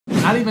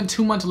Not even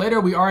 2 months later,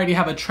 we already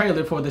have a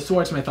trailer for the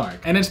Swordsmith arc.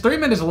 And it's 3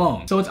 minutes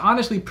long. So it's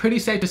honestly pretty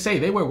safe to say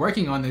they were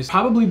working on this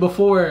probably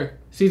before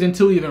season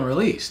 2 even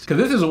released. Cause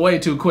this is way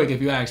too quick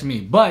if you ask me.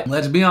 But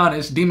let's be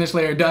honest, Demon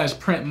Slayer does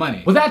print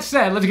money. With that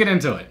said, let's get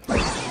into it.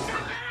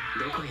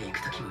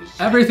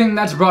 Everything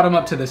that's brought him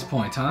up to this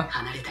point, huh?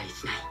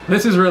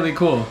 This is really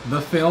cool.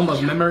 The film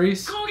of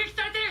memories.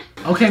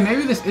 Okay,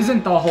 maybe this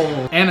isn't the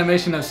whole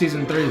animation of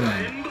season 3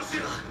 then.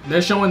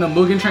 They're showing the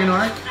Mugen Train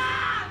arc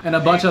and a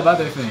bunch of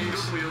other things.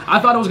 I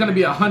thought it was gonna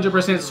be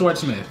 100%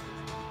 Swordsmith.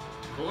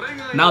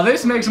 Now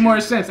this makes more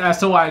sense as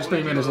to why it's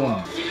 3 minutes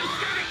long.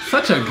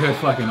 Such a good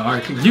fucking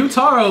arc.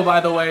 Gyutaro, by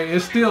the way,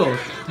 is still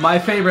my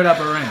favorite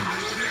upper rank.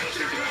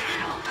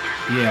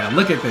 Yeah,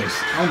 look at this.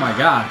 Oh my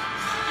god.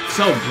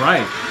 So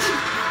bright.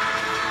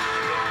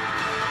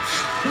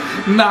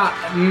 Nah.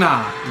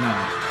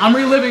 I'm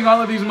reliving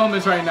all of these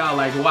moments right now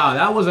like, wow,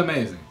 that was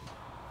amazing.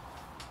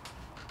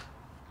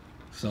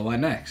 So what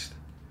next?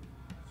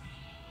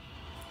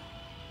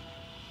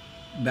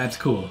 That's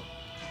cool.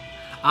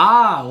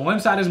 Ah, one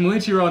side is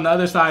Muichiro and the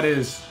other side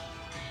is...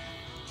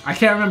 I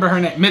can't remember her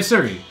name.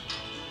 Mitsuri.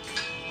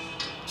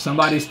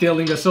 Somebody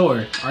stealing a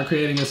sword or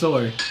creating a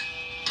sword.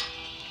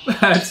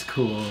 That's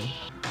cool.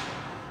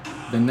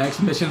 The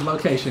next mission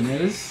location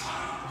is...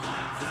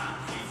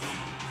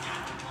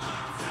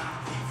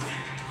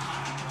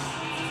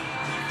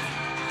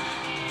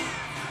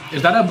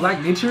 Is that a black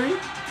Nichiri?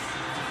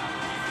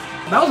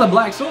 That was a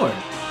black sword.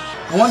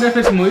 I wonder if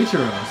it's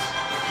Muichiro's.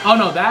 Oh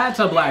no, that's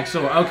a black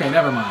sword. Okay,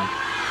 never mind.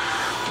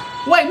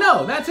 Wait,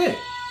 no, that's it.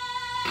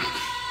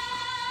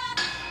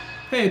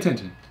 Pay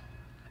attention.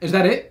 Is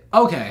that it?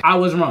 Okay, I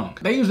was wrong.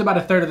 They used about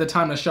 1/3 of the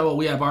time to show what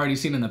we have already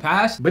seen in the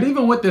past, but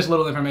even with this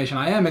little information,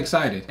 I am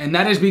excited. And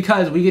that is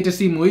because we get to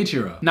see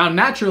Muichiro. Now,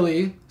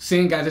 naturally,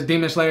 seeing as it's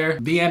Demon Slayer,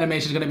 the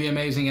animation is gonna be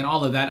amazing and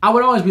all of that, I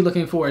would always be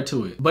looking forward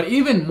to it. But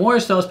even more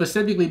so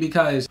specifically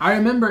because I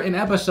remember an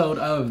episode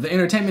of the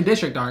Entertainment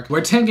District arc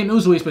where Tengen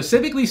Uzui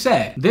specifically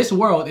said, this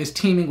world is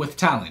teeming with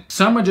talent.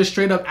 Some are just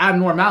straight up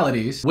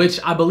abnormalities, which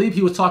I believe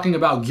he was talking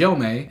about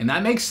Gyomei, and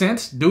that makes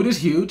sense. Dude is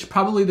huge,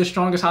 probably the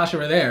strongest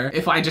Hashira there,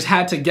 if I just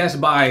had to guess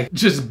by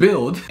just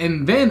build.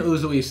 And then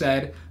Uzui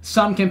said,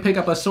 some can pick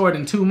up a sword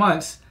in 2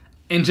 months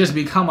and just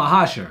become a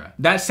Hashira.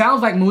 That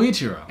sounds like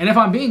Muichiro. And if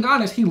I'm being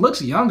honest, he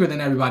looks younger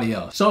than everybody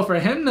else. So for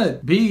him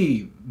to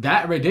be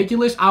that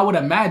ridiculous, I would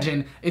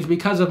imagine it's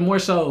because of more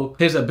so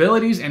his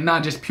abilities and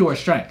not just pure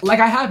strength. Like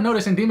I have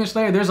noticed in Demon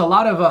Slayer, there's a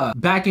lot of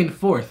back and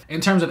forth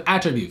in terms of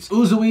attributes.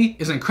 Uzui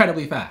is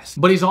incredibly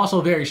fast, but he's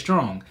also very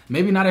strong.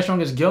 Maybe not as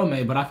strong as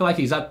Gyomei, but I feel like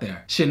he's up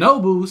there.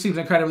 Shinobu seems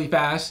incredibly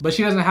fast, but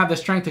she doesn't have the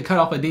strength to cut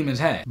off a demon's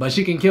head, but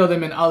she can kill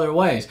them in other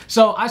ways.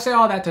 So I say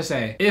all that to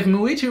say, if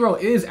Muichiro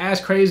is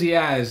as crazy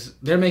as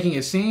they're making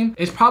it seem,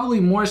 it's probably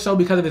more so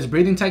because of his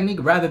breathing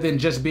technique rather than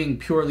just being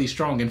purely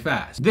strong and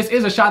fast. This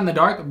is a shot in the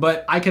dark,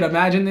 but I could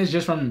imagine this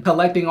just from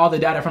collecting all the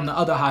data from the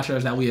other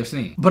Hashiras that we have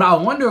seen. But I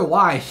wonder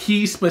why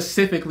he's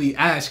specifically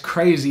as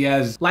crazy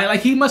as,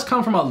 like he must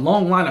come from a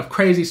long line of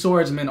crazy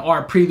swordsmen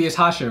or previous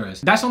Hashiras.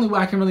 That's the only way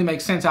I can really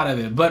make sense out of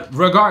it. But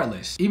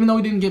regardless, even though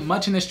we didn't get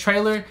much in this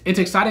trailer, it's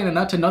exciting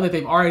enough to know that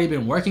they've already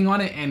been working on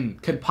it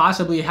and could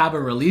possibly have a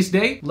release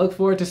date. Look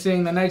forward to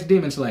seeing the next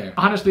Demon Slayer.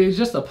 Honestly, it's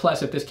just a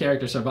plus if this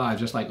character survives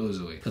just like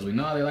Uzui, because we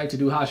know how they like to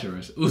do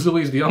Hashiras.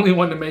 Uzui's the only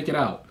one to make it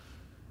out.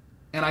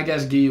 And I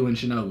guess Giyu and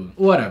Shinobu.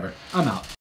 Whatever. I'm out.